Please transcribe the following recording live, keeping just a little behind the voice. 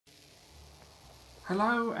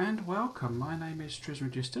Hello and welcome, my name is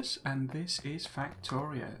Trismegistus and this is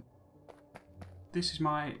Factorio. This is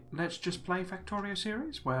my Let's Just Play Factorio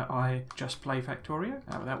series where I just play Factorio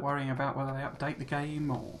without worrying about whether they update the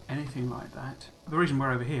game or anything like that. The reason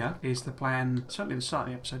we're over here is the plan, certainly the start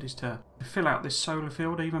of the episode, is to fill out this solar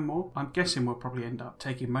field even more. I'm guessing we'll probably end up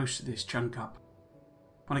taking most of this chunk up.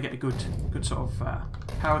 I want to get a good sort of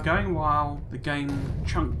power going while the game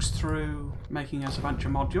chunks through making us a bunch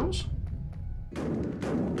of modules.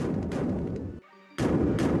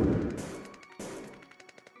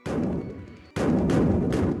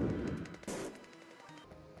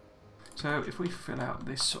 So if we fill out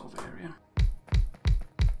this sort of area,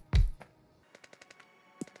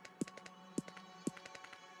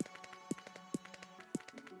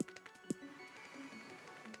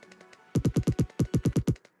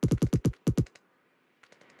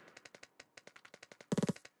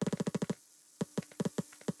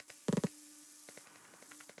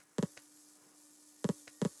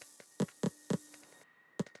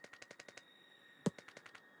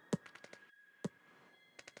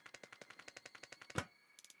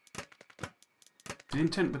 the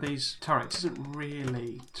intent with these turrets isn't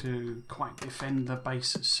really to quite defend the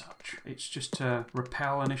base as such. It's just to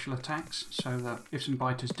repel initial attacks so that if some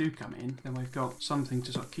biters do come in, then we've got something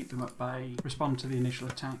to sort of keep them at bay, respond to the initial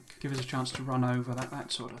attack, give us a chance to run over,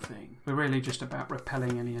 that sort of thing. We're really just about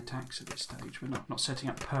repelling any attacks at this stage. We're not setting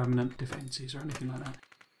up permanent defences or anything like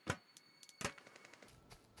that.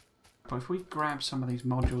 But if we grab some of these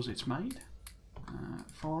modules it's made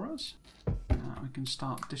for us, we can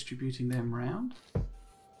start distributing them round.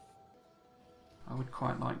 I would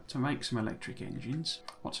quite like to make some electric engines.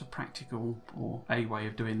 What's a practical or a way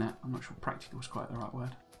of doing that? I'm not sure practical is quite the right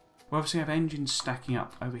word. We obviously have engines stacking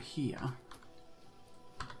up over here.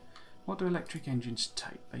 What do electric engines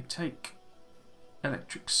take? They take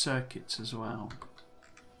electric circuits as well.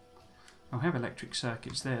 I have electric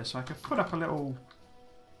circuits there, so I could put up a little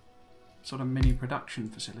sort of mini production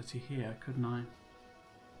facility here, couldn't I?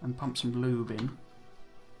 And pump some lube in.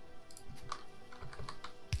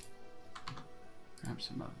 Grab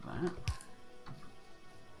some of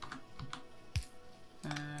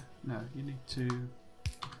that. No, you need to,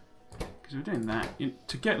 because we're doing that.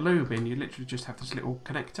 To get lube in, you literally just have this little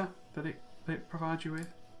connector that it provides you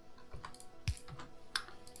with,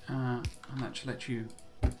 and that should let you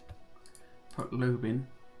put lube in.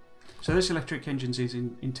 So this electric engines is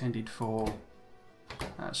intended for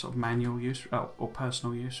sort of manual use or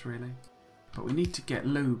personal use, really. But we need to get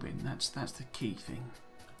lube in. That's the key thing.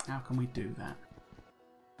 How can we do that?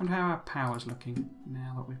 And how our power's looking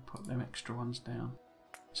now that we've put them extra ones down.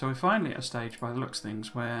 So we're finally at a stage, by the looks of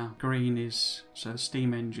things, where green is, so the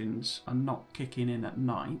steam engines are not kicking in at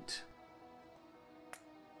night.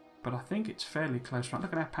 But I think it's fairly close. Right,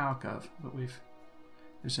 look at our power curve that this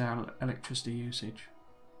is our electricity usage,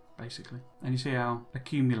 basically. And you see our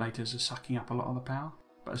accumulators are sucking up a lot of the power,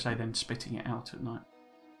 but as I say, then spitting it out at night.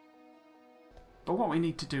 But what we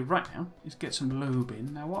need to do right now is get some lube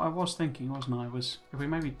in. Now what I was thinking, wasn't I, was if we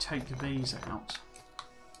maybe take these out.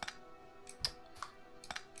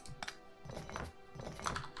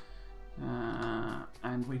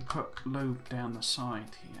 And we put lube down the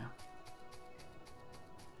side here.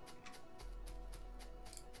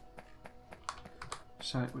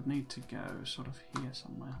 So it would need to go sort of here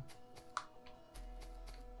somewhere.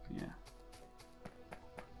 Yeah.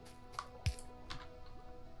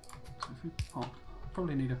 So if we pop,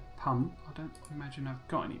 probably need a pump. I don't imagine I've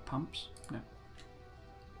got any pumps. No.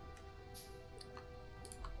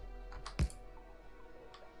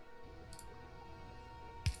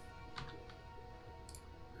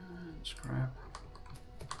 Let's grab.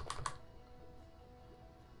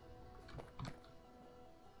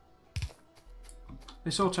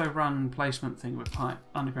 This auto-run placement thing with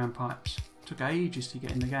underground pipes took ages to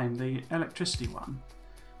get in the game. The electricity one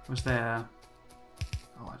was there,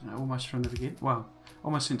 oh, I don't know, almost from the beginning. Well,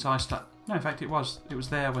 almost since I started. No, in fact, it was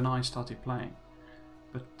there when I started playing.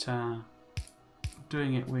 But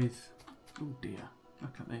doing it with, oh dear,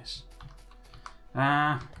 look at this.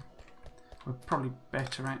 We're probably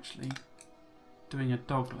better actually doing a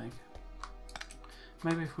dog leg.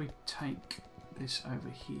 Maybe if we take this over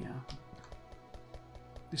here.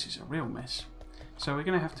 This is a real mess. So we're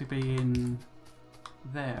going to have to be in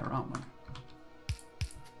there, aren't we?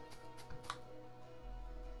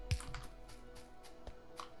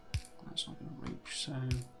 That's not going to reach, so...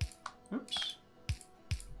 Oops.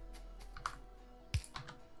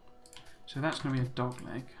 So that's going to be a dog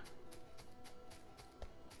leg.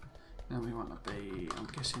 Then we want to be... I'm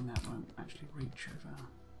guessing that won't actually reach over...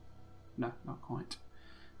 No, not quite.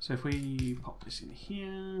 So if we pop this in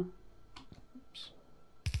here... Oops.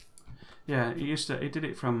 Yeah, it did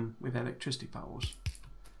it from with electricity poles,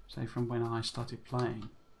 say from when I started playing.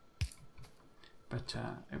 But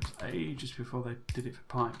it was ages before they did it for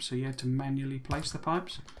pipes, so you had to manually place the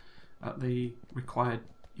pipes at the required,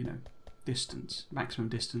 distance, maximum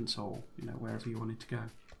distance, or wherever you wanted to go.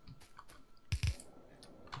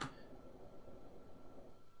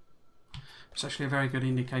 It's actually a very good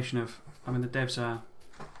indication of. I mean, the devs are.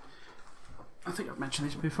 I think I've mentioned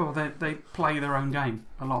this before. They play their own game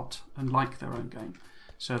a lot and like their own game,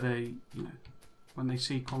 so they, when they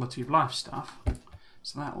see quality of life stuff.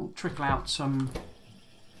 So that will trickle out some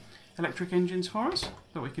electric engines for us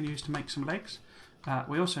that we can use to make some legs.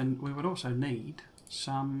 We would also need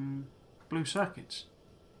some blue circuits.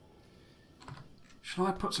 Shall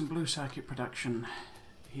I put some blue circuit production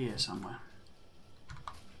here somewhere?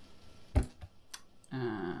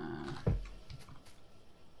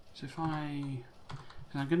 So if I'm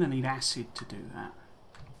going to need acid to do that.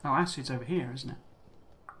 Oh, acid's over here, isn't it?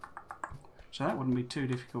 So that wouldn't be too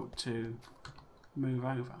difficult to move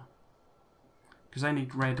over, because they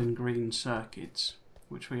need red and green circuits,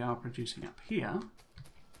 which we are producing up here.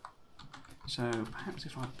 So perhaps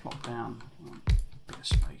if I plot down a bit of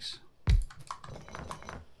space,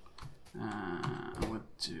 I would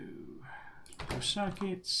do blue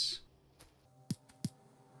circuits.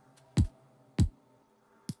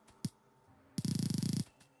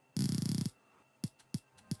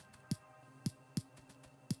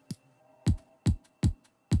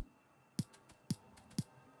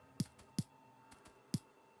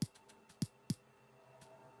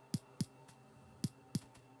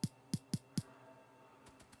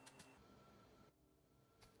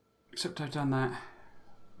 Except I've done that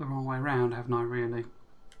the wrong way round, haven't I, really?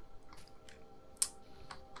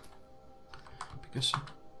 Because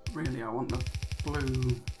really I want the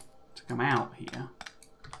blue to come out here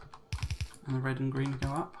and the red and green to go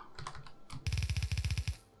up.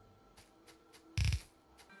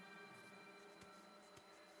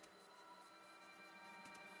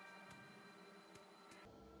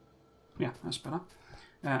 Yeah, that's better.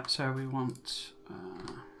 So we want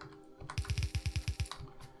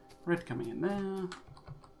red coming in there,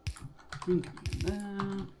 green coming in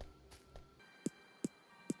there.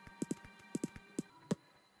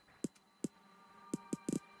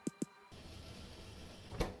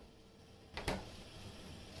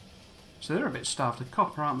 So they're a bit starved of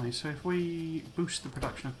copper, aren't they? So if we boost the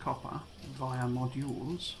production of copper via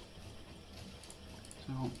modules,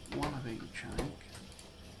 so one of each, I think,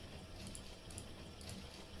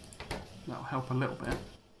 that'll help a little bit.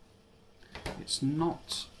 It's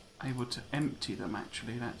not able to empty them,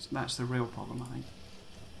 actually. That's the real problem, I think.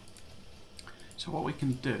 So what we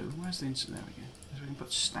can do, where's the insert? There we go. Is we can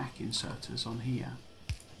put stack inserters on here,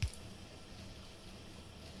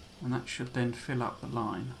 and that should then fill up the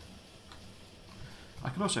line. I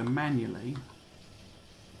could also manually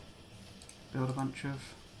build a bunch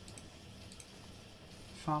of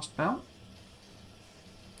fast belt.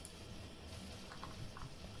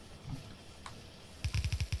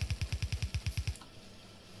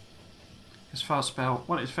 Because fast belt,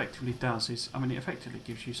 what it effectively does is, I mean, it effectively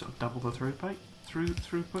gives you sort of double the throughput. Did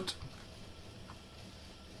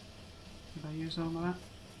I use all of that?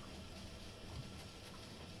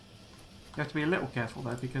 You have to be a little careful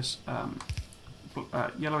though, because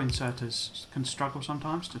yellow inserters can struggle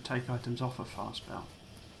sometimes to take items off of fast belt.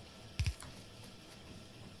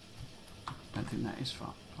 Don't think that is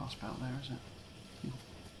fast belt there, is it?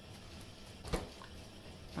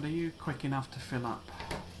 But are you quick enough to fill up?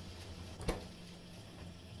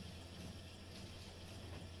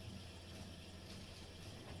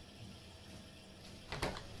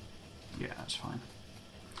 Yeah, that's fine.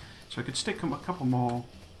 So I could stick a couple more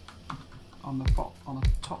on the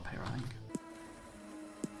top here, I think.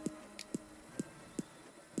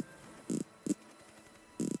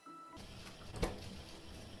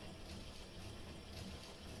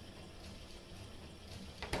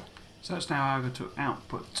 So that's now over to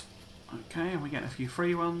output. Okay, and we get a few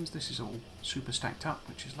free ones. This is all super stacked up,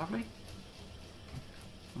 which is lovely.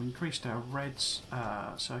 We've increased our red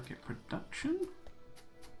circuit production.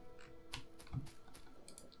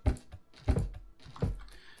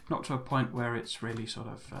 Not to a point where it's really sort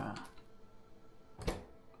of...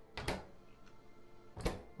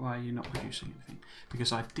 why are you not producing anything?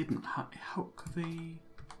 Because I didn't hook the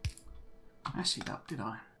acid up, did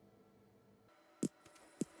I?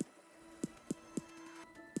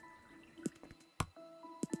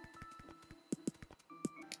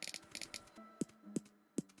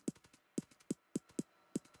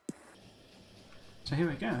 So here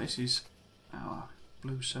we go, this is our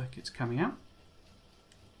blue circuits coming out.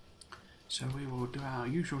 So we will do our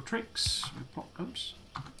usual tricks. We plop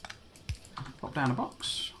down a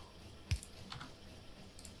box.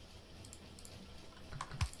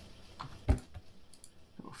 It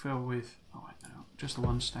will fill with, oh wait, no, just the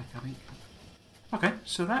one stack, I think. Okay,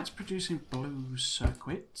 so that's producing blue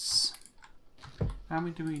circuits. How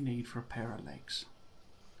many do we need for a pair of legs?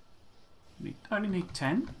 We only need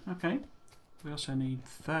 10, okay. We also need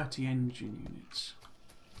 30 engine units.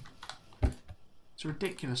 It's a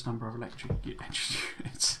ridiculous number of electric engine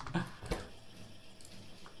units.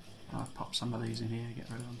 I'll pop some of these in here, get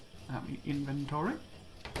rid of them out of the inventory.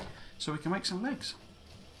 So we can make some legs.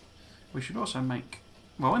 We should also make,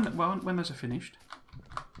 well, when those are finished,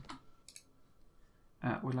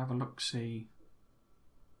 we'll have a look-see.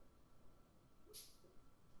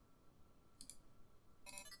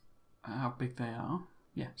 How big they are.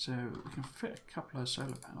 Yeah, so we can fit a couple of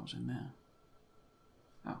solar panels in there.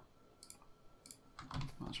 Oh.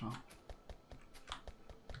 Might as well.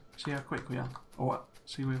 See how quick we are. Oh,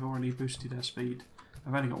 see, we've already boosted our speed.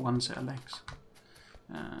 I've only got one set of legs.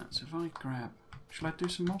 So if I grab... Shall I do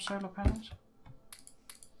some more solar panels?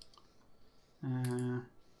 Yeah,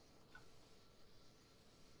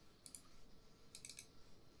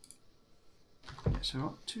 so I've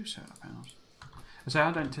got 2 solar panels. So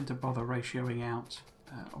I don't tend to bother ratioing out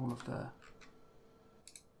all of the,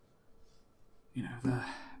 you know, the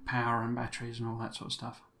power and batteries and all that sort of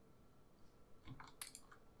stuff.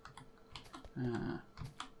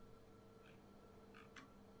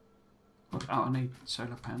 Oh, I need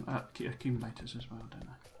solar panel accumulators as well, don't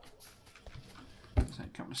I? There's a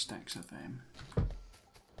couple of stacks of them.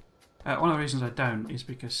 One of the reasons I don't is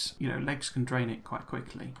because, you know, legs can drain it quite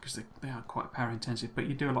quickly because they are quite power intensive, but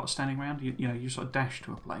you do a lot of standing around. You know, you sort of dash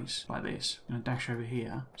to a place like this, you know, dash over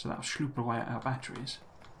here, so that'll sloop away at our batteries.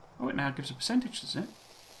 Oh, it now gives a percentage, does it?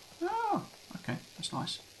 Oh, okay, that's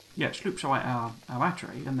nice. Yeah, it sloops away our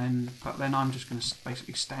battery, and then, but then I'm just going to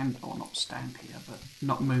basically stand, or not stand here, but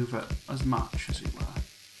not move it as much, as it were.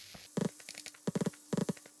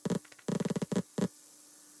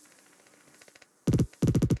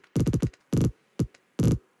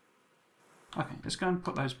 Okay, let's go and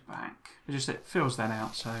put those back. It fills that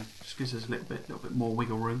out, so it just gives us a little bit more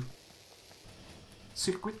wiggle room.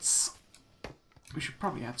 Circuits. We should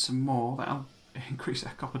probably add some more. That'll increase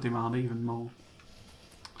our copper demand even more.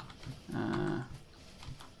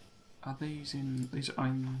 Are these in? These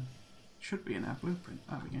should be in our blueprint.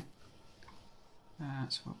 There we go.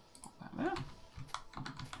 So we'll pop that there.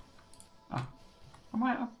 Oh, am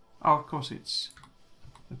I? Oh, of course it's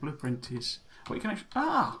the blueprint is. Well, you can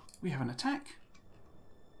actually. We have an attack.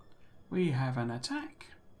 We have an attack.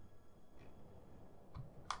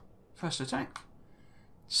 First attack.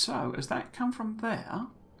 So, has that come from there?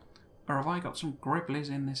 Or have I got some gribblies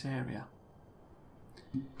in this area?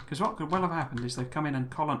 Because what could well have happened is they've come in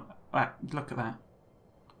and look at that.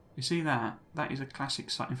 You see that? That is a classic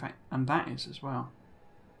site, in fact, and that is as well.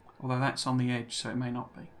 Although that's on the edge, so it may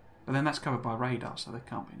not be. But then that's covered by radar, so there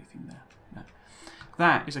can't be anything there. No.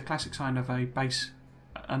 That is a classic sign of a base,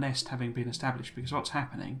 a nest having been established, because what's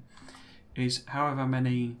happening is however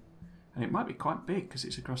many, and it might be quite big because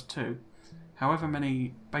it's across 2, however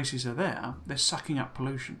many bases are there, they're sucking up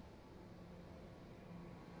pollution.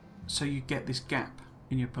 So you get this gap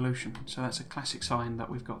in your pollution. So that's a classic sign that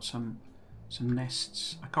we've got some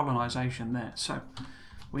nests, a colonisation there. So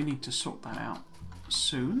we need to sort that out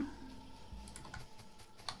soon.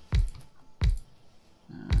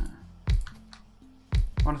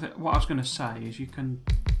 What I was going to say is you can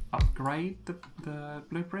upgrade the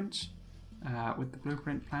blueprints with the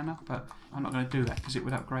blueprint planner, but I'm not going to do that because it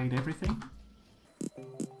would upgrade everything.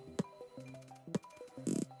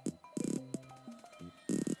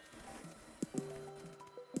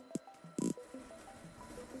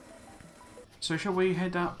 So shall we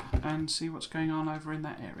head up and see what's going on over in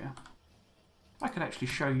that area? I could actually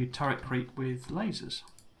show you Turret Creek with lasers,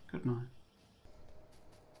 couldn't I?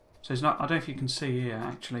 So it's not, I don't know if you can see here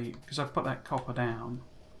actually, because I've put that copper down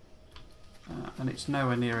and it's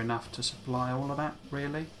nowhere near enough to supply all of that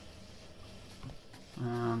really.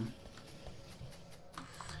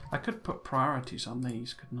 I could put priorities on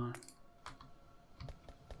these, couldn't I?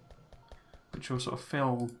 Which will sort of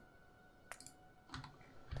fill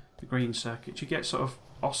the green circuits. You get sort of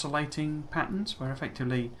oscillating patterns where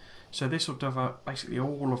effectively, so this will divert basically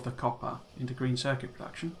all of the copper into green circuit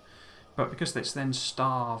production. But because it's then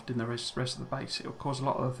starved in the rest of the base, it will cause a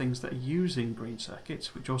lot of the things that are using green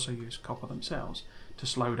circuits, which also use copper themselves, to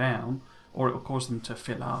slow down, or it will cause them to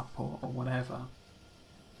fill up or whatever.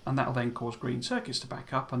 And that will then cause green circuits to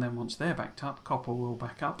back up, and then once they're backed up, copper will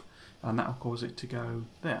back up, and that will cause it to go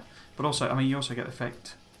there. But also, I mean, you also get the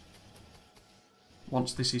effect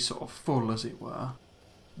once this is sort of full, as it were,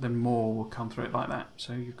 then more will come through it like that.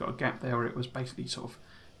 So you've got a gap there where it was basically sort of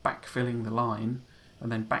backfilling the line,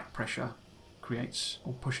 and then back pressure creates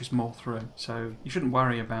or pushes more through. So you shouldn't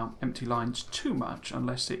worry about empty lines too much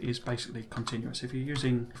unless it is basically continuous. If you're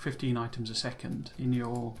using 15 items a second in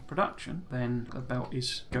your production, then the belt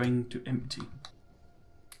is going to empty.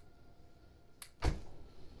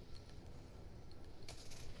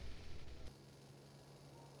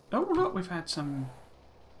 Oh look, we've had some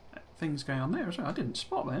things going on there as well. I didn't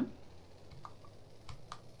spot them.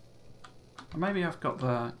 Maybe I've got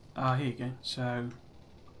the... here you go. So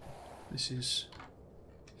this is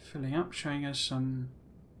filling up, showing us some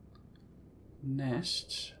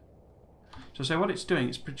nests. So what it's doing,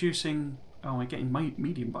 it's producing... Oh, we're getting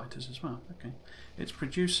medium biters as well. Okay. It's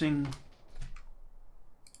producing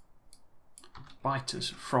biters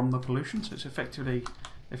from the pollution. So it's effectively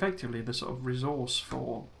the sort of resource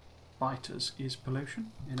for biters is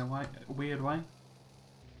pollution in a way, a weird way.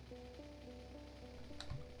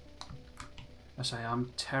 I say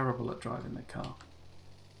I'm terrible at driving the car.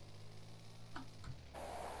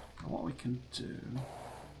 And what we can do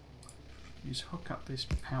is hook up this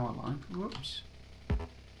power line, whoops,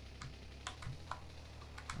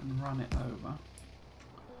 and run it over.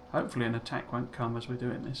 Hopefully an attack won't come as we're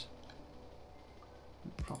doing this.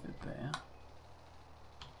 Plop it there.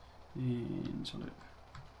 In sort of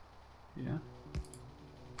here.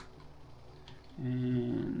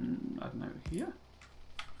 And I don't know, here.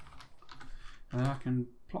 And then I can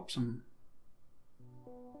plop some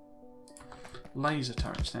laser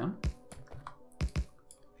turrets down.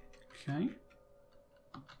 Okay.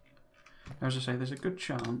 Now, as I say, there's a good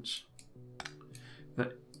chance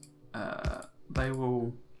that they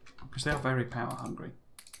will, because they are very power hungry,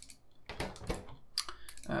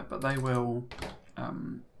 but they will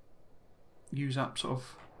use up sort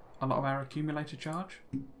of a lot of our accumulator charge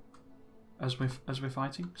as we're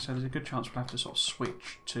fighting. So there's a good chance we'll have to sort of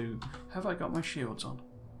switch to. Have I got my shields on?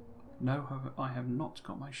 No, I have not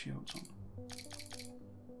got my shields on.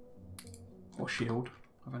 Or shield.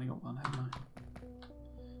 I've only got one, haven't I?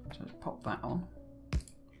 So let's pop that on.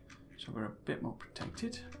 So we're a bit more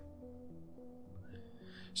protected.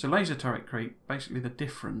 So laser turret creep, basically the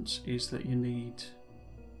difference is that you need...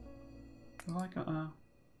 Have I got a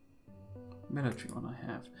military one? I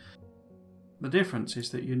have. The difference is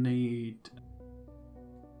that you need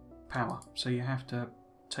power, so you have to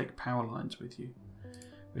take power lines with you.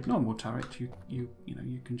 With normal turrets, you know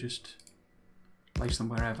you can just place them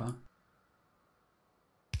wherever.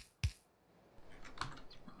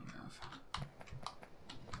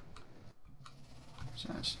 So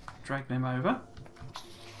let's drag them over.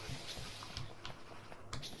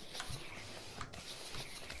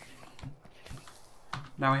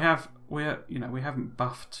 Now we haven't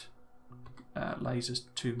buffed lasers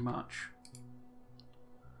too much,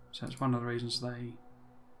 so it's one of the reasons they.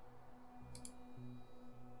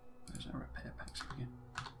 There's our repair packs again.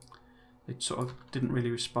 It sort of didn't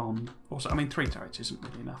really respond. Also, I mean, 3 turrets isn't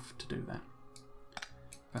really enough to do that.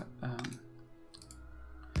 But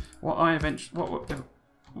what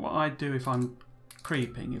I do if I'm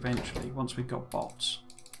creeping eventually, once we've got bots,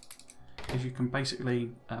 is you can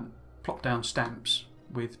basically plop down stamps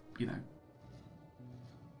with, you know.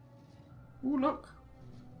 Oh look,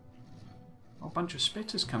 a bunch of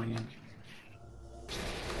spitters coming in.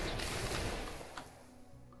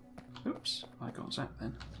 Oops, I got zapped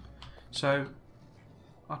then. So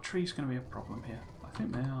our tree's going to be a problem here. I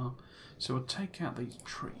think they are. So we'll take out these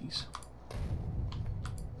trees.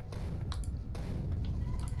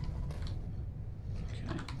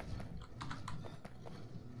 Okay.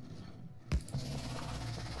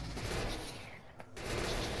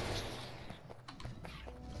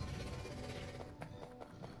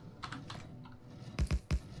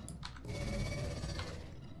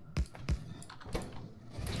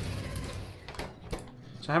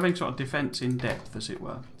 So having sort of defence in depth, as it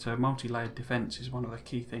were. So multi-layered defence is one of the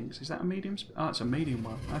key things. Is that a medium? Oh, it's a medium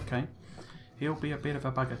one. Okay. He'll be a bit of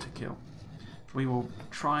a bugger to kill. We will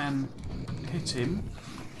try and hit him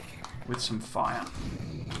with some fire.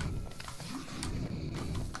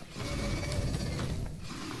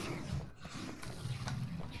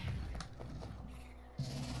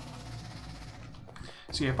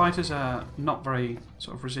 So yeah, biters are not very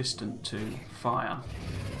sort of resistant to fire.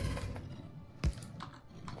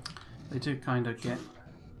 They do kind of get...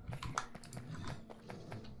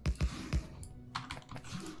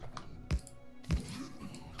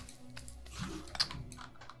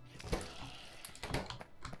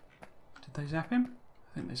 Did they zap him?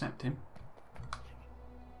 I think they zapped him.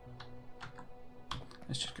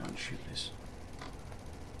 Let's just go and shoot this.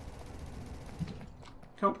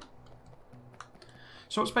 Cool.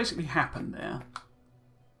 So what's basically happened there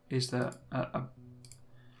is that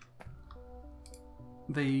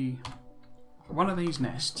one of these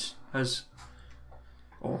nests has,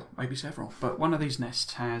 or maybe several, but one of these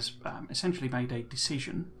nests has essentially made a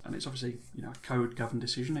decision, and it's obviously, you know, a code-governed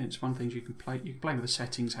decision. It's one thing you can play with the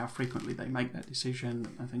settings, how frequently they make that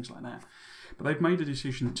decision and things like that. But they've made a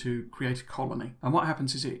decision to create a colony, and what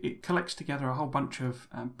happens is it collects together a whole bunch of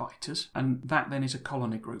biters, and that then is a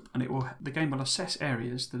colony group, and the game will assess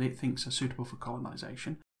areas that it thinks are suitable for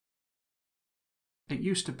colonization. It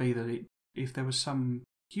used to be that if there was some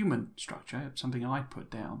human structure, something I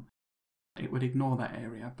put down, it would ignore that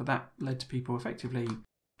area, but that led to people effectively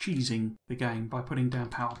cheesing the game by putting down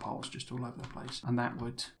power poles just all over the place, and that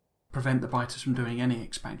would prevent the biters from doing any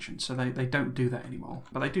expansion. So they don't do that anymore,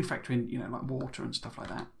 but they do factor in, you know, like water and stuff like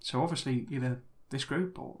that. So obviously either this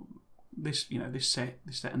group or this, you know, this set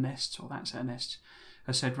of nests or that set of nests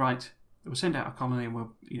has said, right, we'll send out a colony and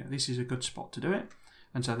we'll, you know, this is a good spot to do it.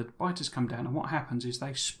 And so the biters come down, and what happens is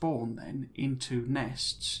they spawn then into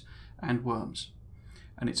nests and worms.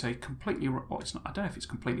 And it's a completely, well, it's not, I don't know if it's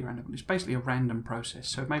completely random, but it's basically a random process.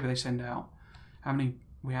 So maybe they send out, how many,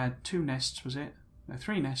 we had 2 nests, was it? No,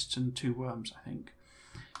 3 nests and 2 worms, I think.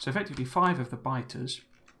 So effectively 5 of the biters,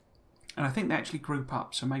 and I think they actually group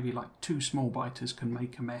up, so maybe like 2 small biters can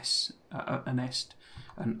make a nest,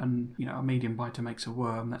 and you know, a medium biter makes a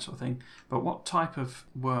worm, that sort of thing. But what type of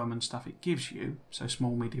worm and stuff it gives you, so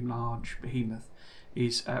small, medium, large, behemoth,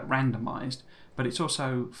 is randomised, but it's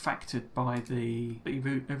also factored by the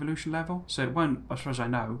evolution level. So it won't, as far as I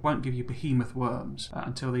know, won't give you behemoth worms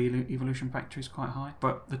until the evolution factor is quite high.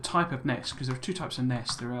 But the type of nest, because there are 2 types of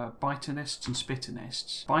nests, there are biter nests and spitter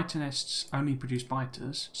nests. Biter nests only produce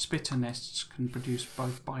biters. Spitter nests can produce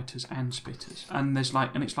both biters and spitters. And there's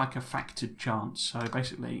and it's like a factored chance. So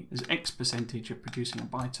basically, there's X percentage of producing a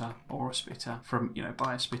biter or a spitter from, you know,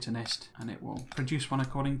 by a spitter nest, and it will produce one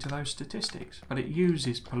according to those statistics. But it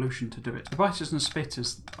uses pollution to do it. The biters and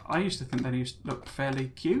spitters, I used to think they looked fairly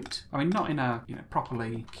cute. I mean, not in a, you know,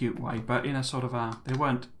 properly cute way, but in a sort of they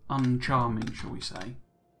weren't uncharming, shall we say.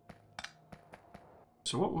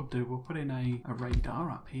 So what we'll do, we'll put in a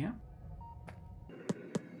radar up here.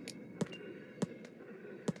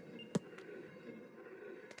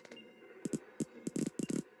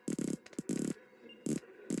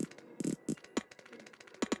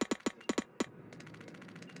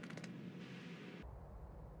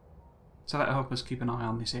 So that'll help us keep an eye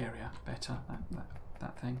on this area better,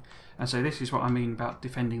 that thing. And so this is what I mean about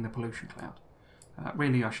defending the pollution cloud.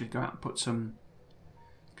 Really, I should go out and put some,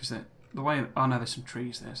 because the way, oh no, there's some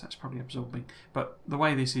trees there, so that's probably absorbing. But the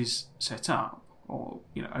way this is set up, or,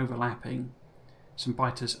 you know, overlapping some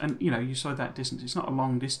biters, and, you know, you saw that distance, it's not a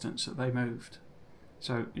long distance that they moved.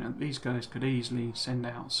 So, you know, these guys could easily send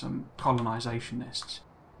out some colonisation nests.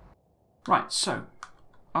 Right, so,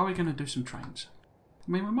 are we going to do some trains?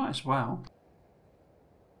 I mean, we might as well.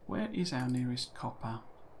 Where is our nearest copper?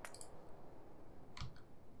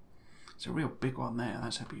 It's a real big one there,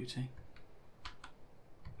 that's a beauty.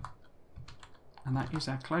 And that is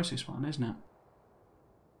our closest one, isn't it?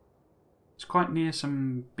 It's quite near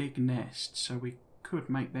some big nests, so we could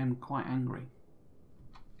make them quite angry.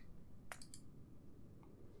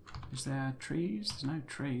 Is there trees? There's no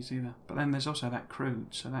trees either. But then there's also that crude,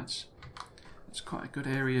 so that's quite a good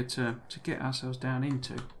area to get ourselves down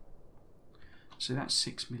into. So that's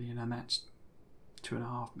 6 million, and that's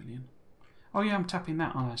 2.5 million. Oh yeah, I'm tapping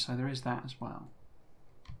that on, so there is that as well.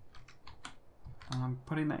 And I'm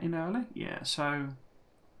putting that in early. Yeah, so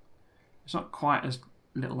it's not quite as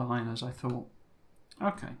little iron as I thought.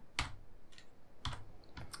 Okay.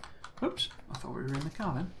 Oops, I thought we were in the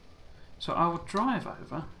car then. So I will drive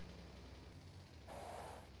over.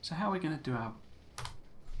 So how are we going to do our...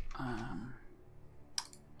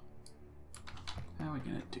 how are we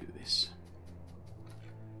going to do this?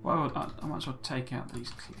 Well, I might as well take out these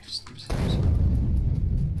cliffs themselves.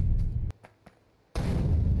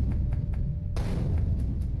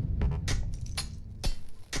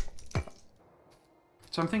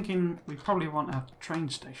 So I'm thinking we probably want our train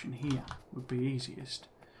station here, would be easiest.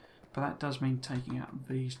 But that does mean taking out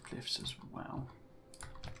these cliffs as well.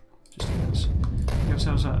 Just to give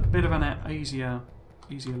ourselves a bit of an easier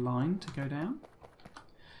line to go down.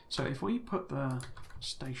 So if we put the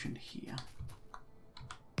station here,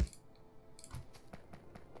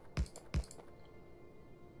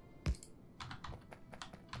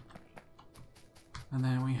 and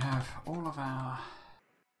then we have all of our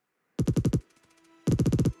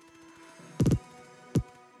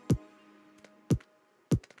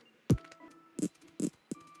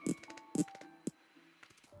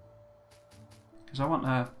because I want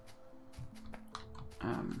to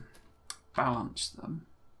balance them.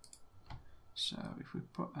 So if we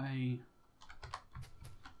put a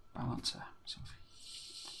balancer sort of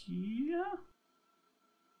here.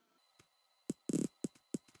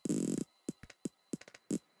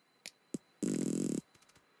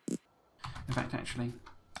 In fact, actually,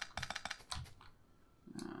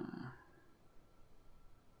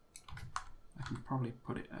 I can probably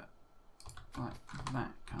put it at like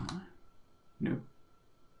that, can't I? No.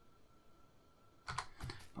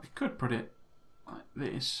 I could put it like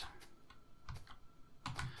this.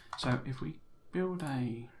 So if we build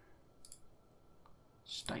a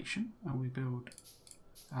station and we build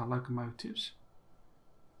our locomotives,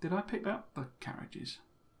 did I pick up the carriages?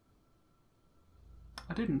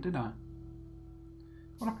 I didn't, did I?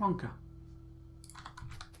 What a plonker.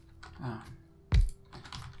 Ah.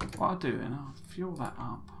 What I'll do then, I'll fuel that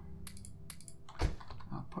up.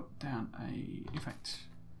 I'll put down a... In fact,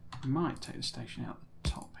 I might take the station out the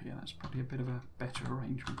top here. That's probably a bit of a better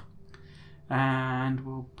arrangement. And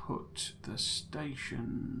we'll put the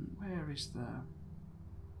station... Where is the...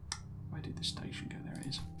 Where did the station go? There it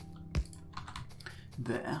is.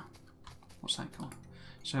 There. What's that called?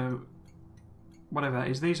 So... Whatever that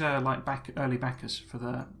is, these are like early backers for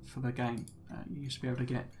the game. You used to be able to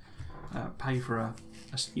get pay for a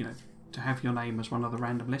to have your name as one of the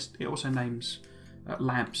random list. It also names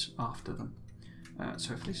labs after them.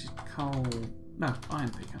 So if this is iron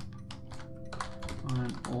pickup,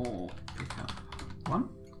 iron ore pickup 1.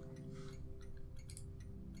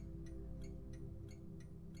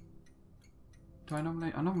 Do I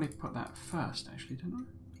normally put that first actually, don't I?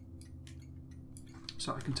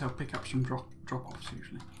 So I can tell pickups from drop-offs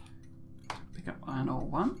usually. So pick up iron ore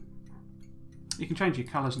 1. You can change your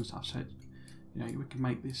colours and stuff, so we can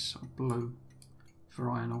make this sort of blue for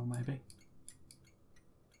iron ore maybe.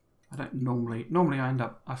 I don't normally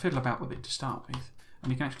I fiddle about with it to start with,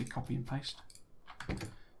 and you can actually copy and paste.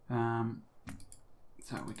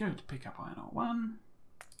 So we go to pick up iron ore 1,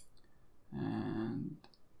 and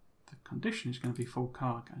the condition is going to be full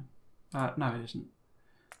cargo. No, it isn't.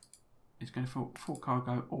 It's going to full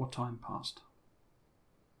cargo or time passed.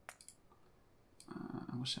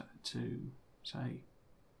 And we'll set it to, say,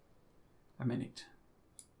 a minute.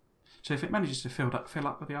 So if it manages to fill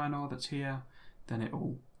up with the iron ore that's here, then it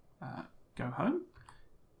will go home.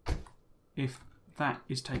 If that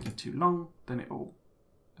is taking too long, then it will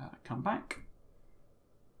come back.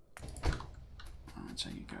 And so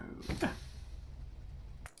you go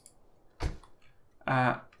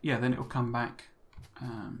there. Yeah, then it will come back.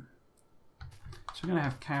 So we're going to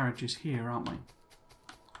have carriages here, aren't we?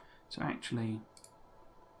 So actually,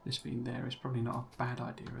 this being there is probably not a bad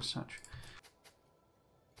idea as such.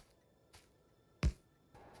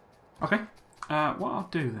 Okay, what I'll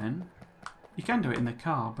do then, you can do it in the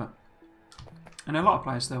car, but in a lot of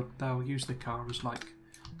players they'll use the car as like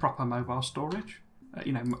proper mobile storage,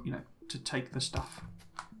 to take the stuff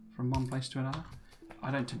from one place to another.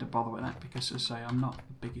 I don't tend to bother with that because, as I say, I'm not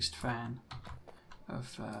the biggest fan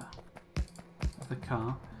of the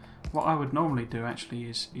car. What I would normally do actually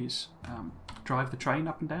is drive the train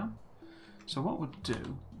up and down. So what we'll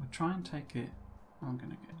do, we'll try and take it. I'm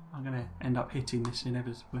gonna end up hitting this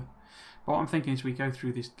inevitably. But what I'm thinking is we go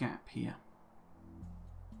through this gap here.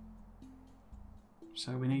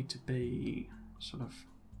 So we need to be sort of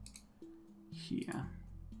here.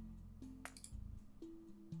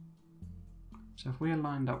 So if we're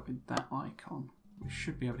lined up with that icon, we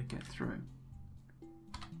should be able to get through.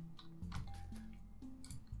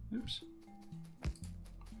 Oops.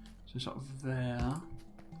 So sort of there.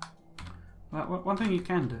 Well, one thing you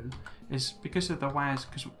can do is, because of the WAS,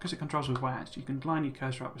 because it controls with WAS, you can line your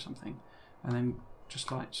cursor up with something, and then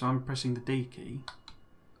just like, so I'm pressing the D key,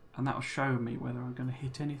 and that will show me whether I'm going to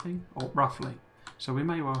hit anything, or roughly. So we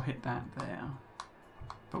may well hit that there,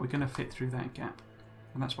 but we're going to fit through that gap,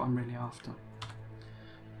 and that's what I'm really after.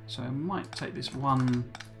 So I might take this one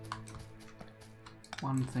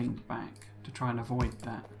thing back to try and avoid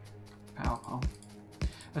that power pole.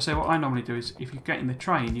 So what I normally do is, if you get in the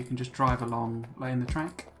train, you can just drive along, laying the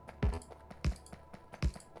track.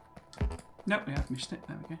 Nope, we have missed it.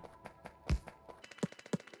 There we go.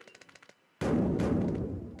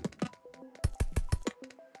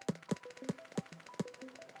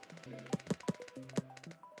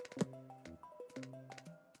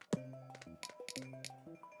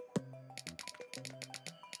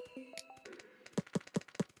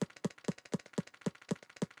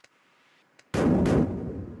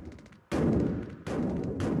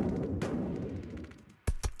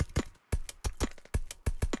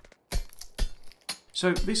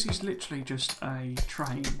 So this is literally just a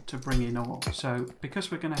train to bring in ore. So because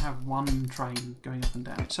we're going to have one train going up and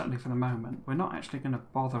down, certainly for the moment, we're not actually going to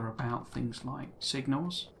bother about things like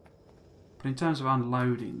signals. But in terms of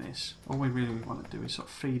unloading this, all we really want to do is sort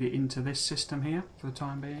of feed it into this system here for the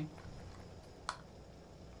time being.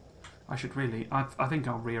 I should really, I think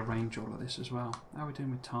I'll rearrange all of this as well. How are we doing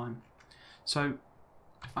with time? So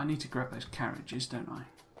I need to grab those carriages, don't I?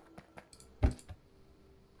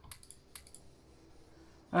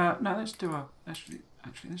 No, let's do a actually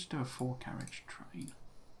let's do a 4-carriage train.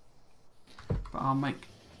 But I'll make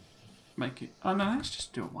it. Oh no, let's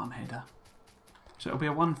just do a 1-header. So it'll be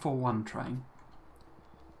a 141 train.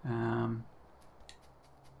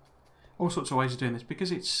 All sorts of ways of doing this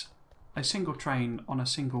because it's a single train on a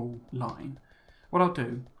single line. What I'll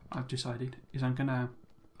do, I've decided, is I am gonna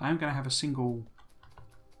have a single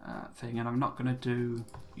thing, and I'm not gonna do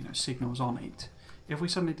signals on it. If we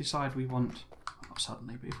suddenly decide we want. Not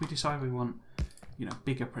suddenly, but if we decide we want,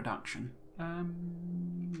 bigger production,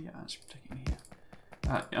 yeah, that's particularly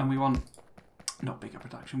here, and we want not bigger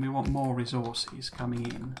production, we want more resources coming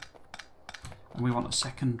in, and we want a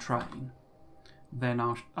second train, then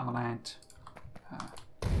I'll add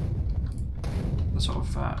the sort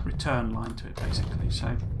of return line to it, basically.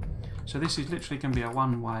 So this is literally going to be a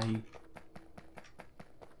one-way.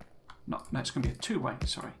 No, it's going to be a two-way.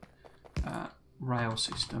 Sorry, rail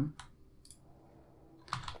system.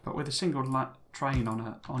 But with a single train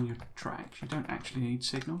on your tracks, you don't actually need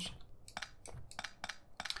signals.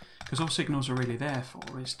 Because all signals are really there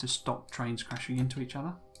for is to stop trains crashing into each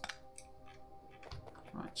other.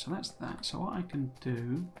 Right, so that's that. So what I can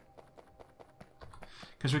do...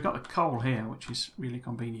 Because we've got the coal here, which is really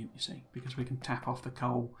convenient, you see. Because we can tap off the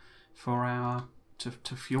coal for our...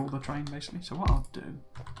 to fuel the train, basically. So what I'll do...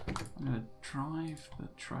 I'm going to drive the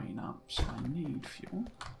train up, so I need fuel.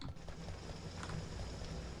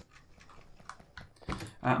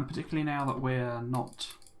 And particularly now that we're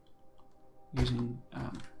not using...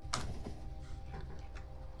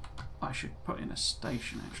 I should put in a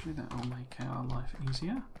station, actually. That will make our life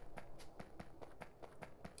easier.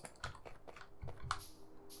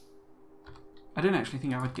 I didn't actually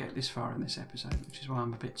think I would get this far in this episode, which is why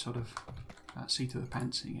I'm a bit sort of seat of the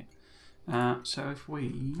pantsing it. So if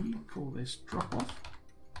we call this drop off...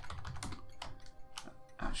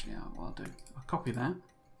 Actually, what I'll do, I'll copy that.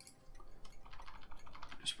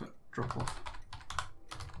 Just put drop off.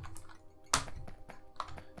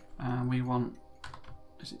 And we want,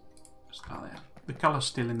 is it, oh there, the colour's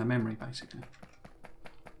still in the memory basically.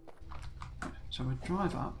 Right, so we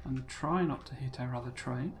drive up and try not to hit our other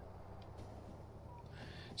train.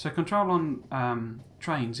 So control on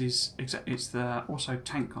trains is, it's the also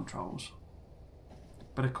tank controls.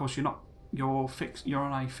 But of course you're on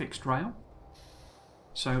a fixed rail.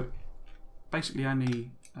 So basically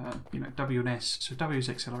only W and S, so W is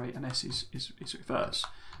accelerate and S is reverse.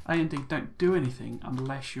 A and D don't do anything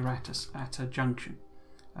unless you're at a junction.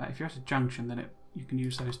 If you're at a junction, then you can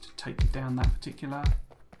use those to take down that particular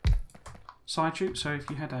side chute. So if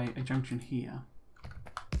you had a junction here,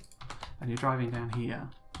 and you're driving down here,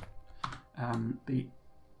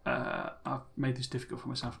 I've made this difficult for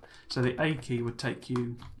myself. So the A key would take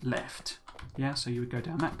you left, yeah. So you would go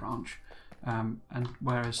down that branch, and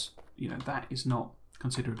whereas that is not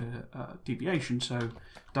considered a deviation, so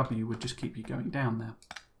W would just keep you going down there.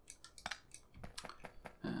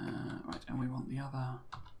 Right, and we want the other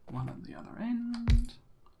one at the other end,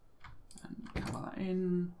 and colour that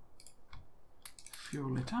in,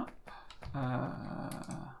 fuel it up.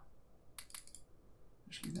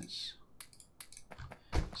 Actually, that's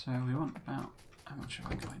so we want about how much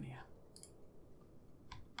have I got in here?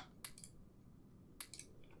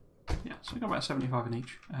 Yeah, so we've got about 75 in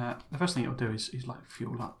each. The first thing it'll do is like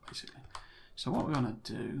fuel up, basically. So what we're going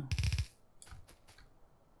to do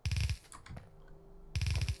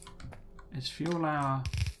is fuel our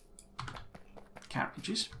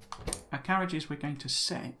carriages. Our carriages we're going to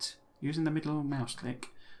set, using the middle mouse click,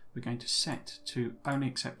 we're going to set to only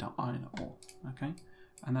accept our iron ore. Okay?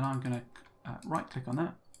 And then I'm going to right click on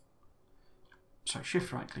that. So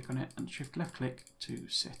shift right click on it and shift left click to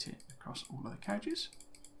set it across all of the carriages.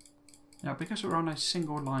 Now, because we're on a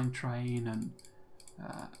single line train and,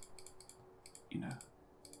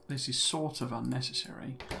 this is sort of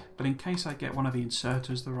unnecessary, but in case I get one of the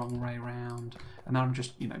inserters the wrong way around, and then I'm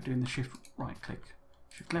just, doing the shift right click,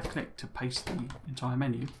 shift left click to paste the entire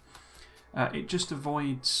menu, it just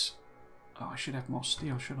avoids, I should have more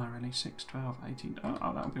steel, should I really? 6, 12, 18,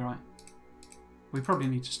 oh that'll be right. We probably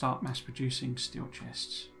need to start mass producing steel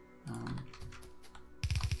chests.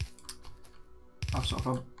 I've sort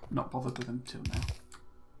of not bothered with them till now.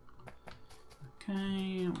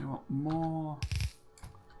 Okay, we want more.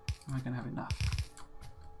 Am I going to have enough?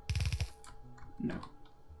 No.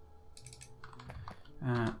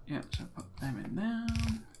 Yeah, so put them in there.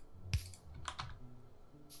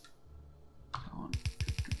 So on.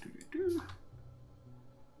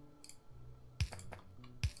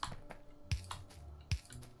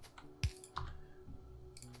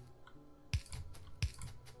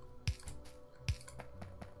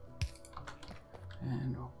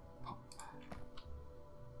 And we'll pop.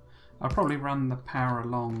 I'll probably run the power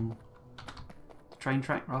along the train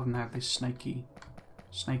track rather than have this snaky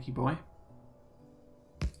boy.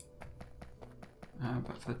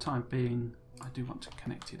 But for the time being, I do want to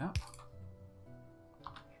connect it up.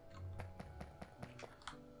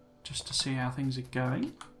 Just to see how things are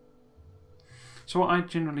going. So what I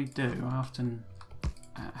generally do, I often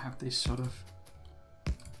have this sort of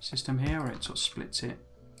system here where it sort of splits it.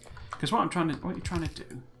 Because what you're trying to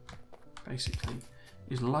do, basically,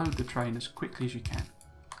 is load the train as quickly as you can.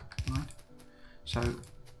 Right? So,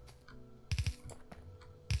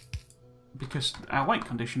 because our wait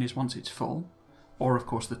condition is once it's full, or of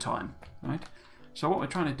course the time, right? So what we're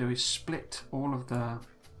trying to do is split all of the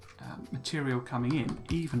material coming in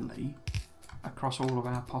evenly across all of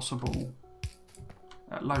our possible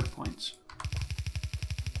load points.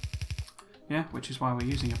 Yeah, which is why we're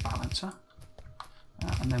using a balancer,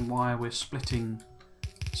 and then why we're splitting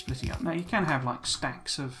up. Now you can have like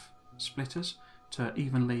stacks of splitters to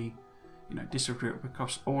evenly, distribute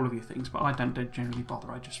across all of your things, but I don't generally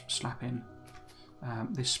bother. I just slap in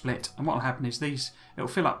this split, and what will happen is it'll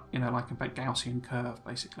fill up, like a Gaussian curve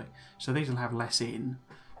basically. So these will have less in,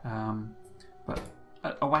 but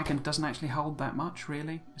a wagon doesn't actually hold that much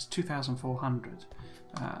really. It's 2,400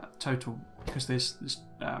 total, because there's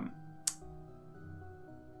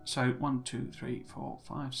so 1, 2, 3, 4,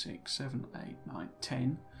 5, 6, 7, 8, 9,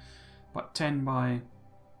 10. But 10 by,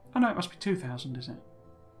 oh no, it must be 2,000, is it?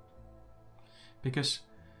 Because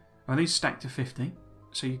these stack to 50.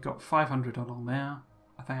 So you've got 500 along there,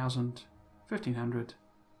 1,000, 1,500,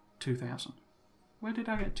 2,000. Where did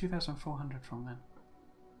I get 2,400 from then?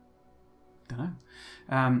 Don't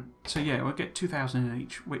know. So yeah, we'll get 2,000 in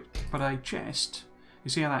each. But a chest, you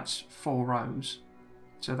see how that's 4 rows.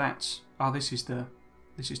 So that's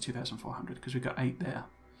this is 2,400 because we've got 8 there.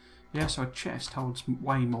 Yeah, so a chest holds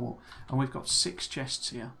way more, and we've got 6 chests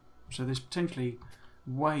here. So there's potentially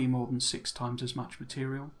way more than 6 times as much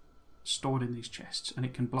material stored in these chests, and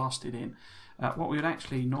it can blast it in. What we would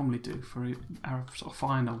actually normally do for our sort of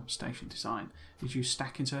final station design is use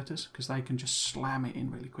stack inserters, because they can just slam it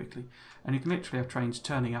in really quickly, and you can literally have trains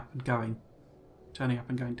turning up and going, turning up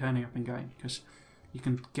and going, turning up and going, because you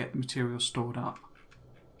can get the material stored up,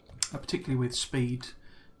 particularly with speed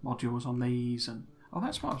modules on these. And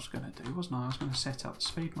that's what I was going to do, wasn't I? I was going to set up the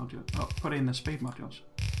speed module, put in the speed modules.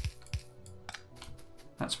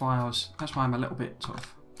 That's why I'm a little bit sort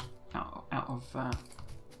of out of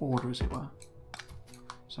order, as it were.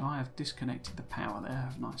 So I have disconnected the power there,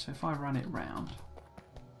 haven't I? So if I run it round,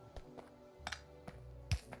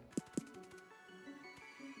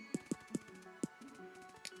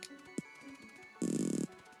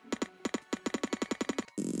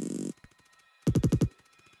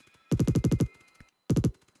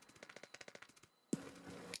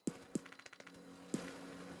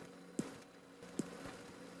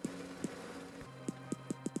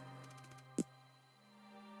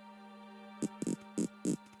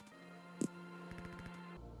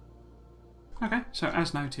 okay, so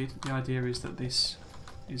as noted, the idea is that this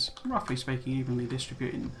is, roughly speaking, evenly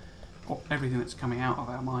distributing everything that's coming out of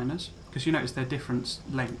our miners, because you notice they're different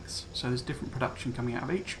lengths, so there's different production coming out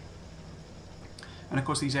of each. And of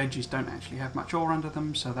course these edges don't actually have much ore under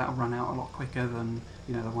them, so that'll run out a lot quicker than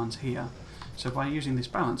the ones here. So by using this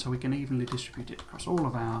balancer, we can evenly distribute it across all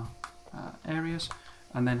of our areas,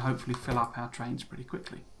 and then hopefully fill up our trains pretty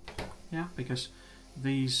quickly. Yeah, because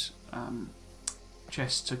these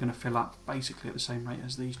chests are going to fill up basically at the same rate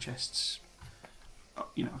as these chests,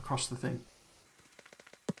 across the thing.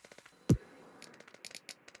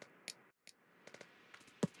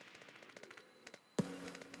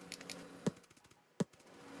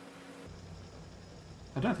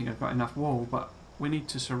 I don't think I've got enough wall, but we need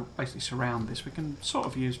to basically surround this. We can sort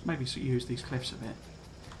of use these cliffs a bit.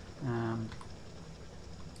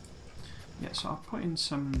 Yeah, so I'll put in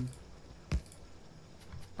some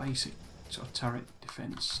basic sort of turret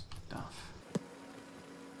defense stuff.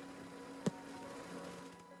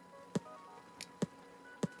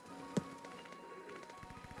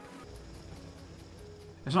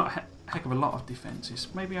 There's not a heck of a lot of defences.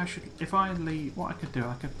 Maybe I should, if I leave, what I could do,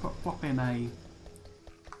 I could plop in a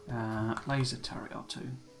laser turret or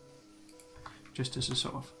two, just as a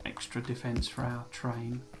sort of extra defence for our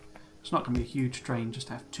train. It's not going to be a huge train, just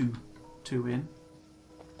to have two in.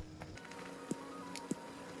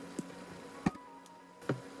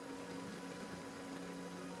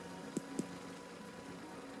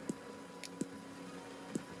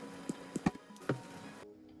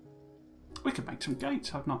 We could make some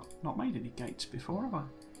gates. I've not made any gates before, have I?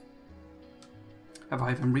 Have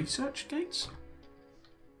I even researched gates?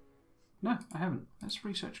 No, I haven't. Let's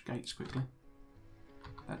research gates quickly.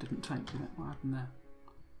 That didn't take, did it? What happened there?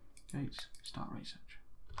 Gates, start research.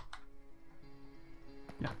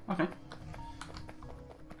 Yeah, okay.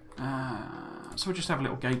 So we'll just have a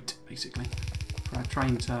little gate, basically, for our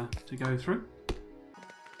train to go through.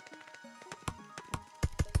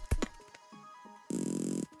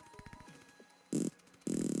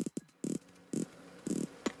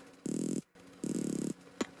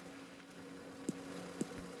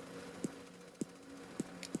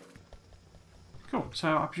 Cool,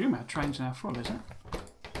 so I presume our train's now full, is it?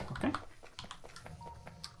 Okay.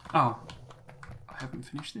 Oh, I haven't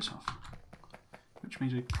finished this off. Which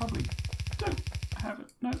means we probably don't have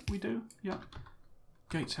it. No, we do. Yeah.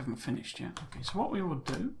 Gates haven't finished yet. Okay, so what we will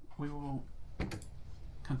do, we will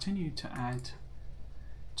continue to add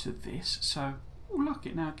to this. So, oh look,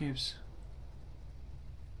 it now gives...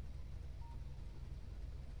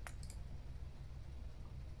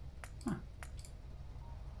 Huh.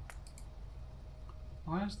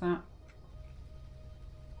 Why is that?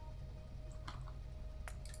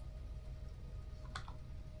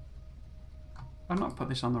 I've not put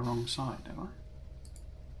this on the wrong side, have I?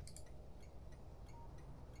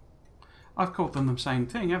 I've called them the same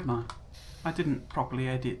thing, haven't I? I didn't properly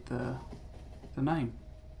edit the name.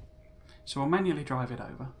 So we'll manually drive it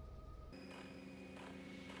over.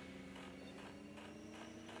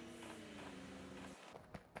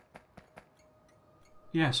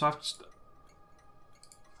 Yeah, so I've...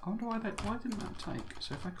 I wonder why didn't that take?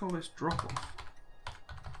 So if I call this drop off,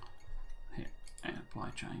 hit and apply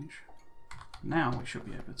change. Now we should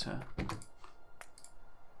be able to...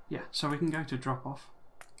 Yeah, so we can go to drop off.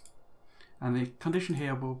 And the condition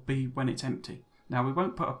here will be when it's empty. Now we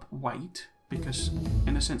won't put up weight because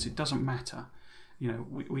in a sense it doesn't matter. You know,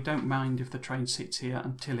 we don't mind if the train sits here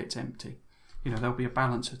until it's empty. You know, there'll be a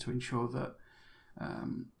balancer to ensure that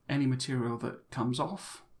any material that comes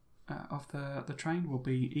off of the train will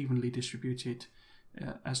be evenly distributed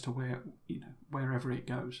as to where, you know, wherever it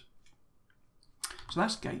goes. So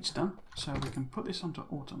that's gates done. So we can put this onto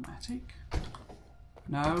automatic.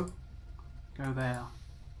 No, go there.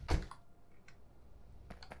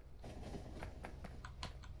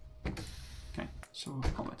 Okay, so we'll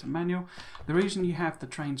pop that to manual. The reason you have the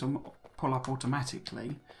trains on pull up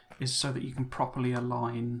automatically is so that you can properly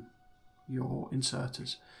align your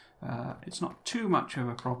inserters. It's not too much of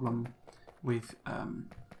a problem with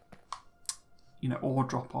you know, ore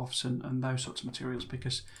drop-offs and those sorts of materials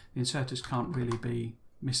because the inserters can't really be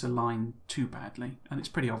misaligned too badly, and it's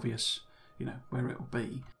pretty obvious, you know, where it will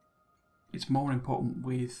be. It's more important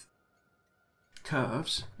with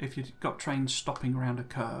curves. If you've got trains stopping around a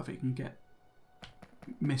curve, it can get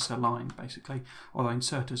misaligned basically, although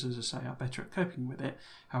inserters, as I say, are better at coping with it.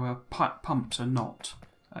 However, pumps are not.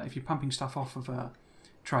 If you're pumping stuff off of a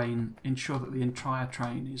train, ensure that the entire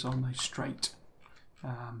train is on a straight.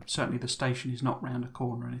 Certainly the station is not round a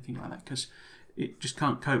corner or anything like that because it just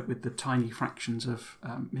can't cope with the tiny fractions of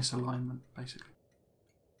misalignment basically.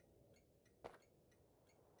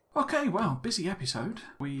 Okay, well, busy episode.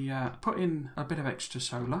 We put in a bit of extra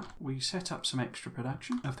solar. We set up some extra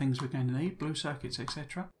production of things we're going to need, blue circuits,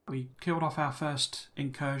 etc. We killed off our first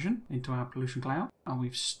incursion into our pollution cloud, and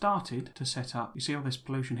we've started to set up, you see all this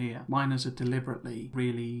pollution here, miners are deliberately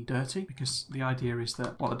really dirty because the idea is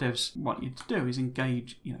that what the devs want you to do is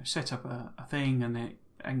engage, you know, set up a thing and it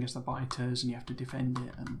angers the biters and you have to defend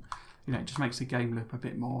it, and you know, it just makes the game loop a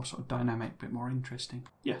bit more sort of dynamic, a bit more interesting.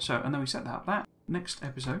 Yeah, so, and then we set that up. Next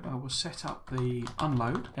episode, I will set up the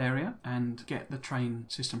unload area and get the train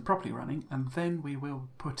system properly running, and then we will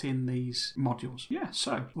put in these modules. Yeah,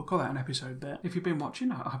 so we'll call that an episode there. If you've been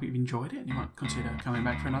watching, I hope you've enjoyed it and you might consider coming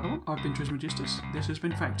back for another one. I've been Trismegistus. This has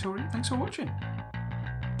been Factorio. Thanks for watching.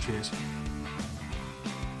 Cheers.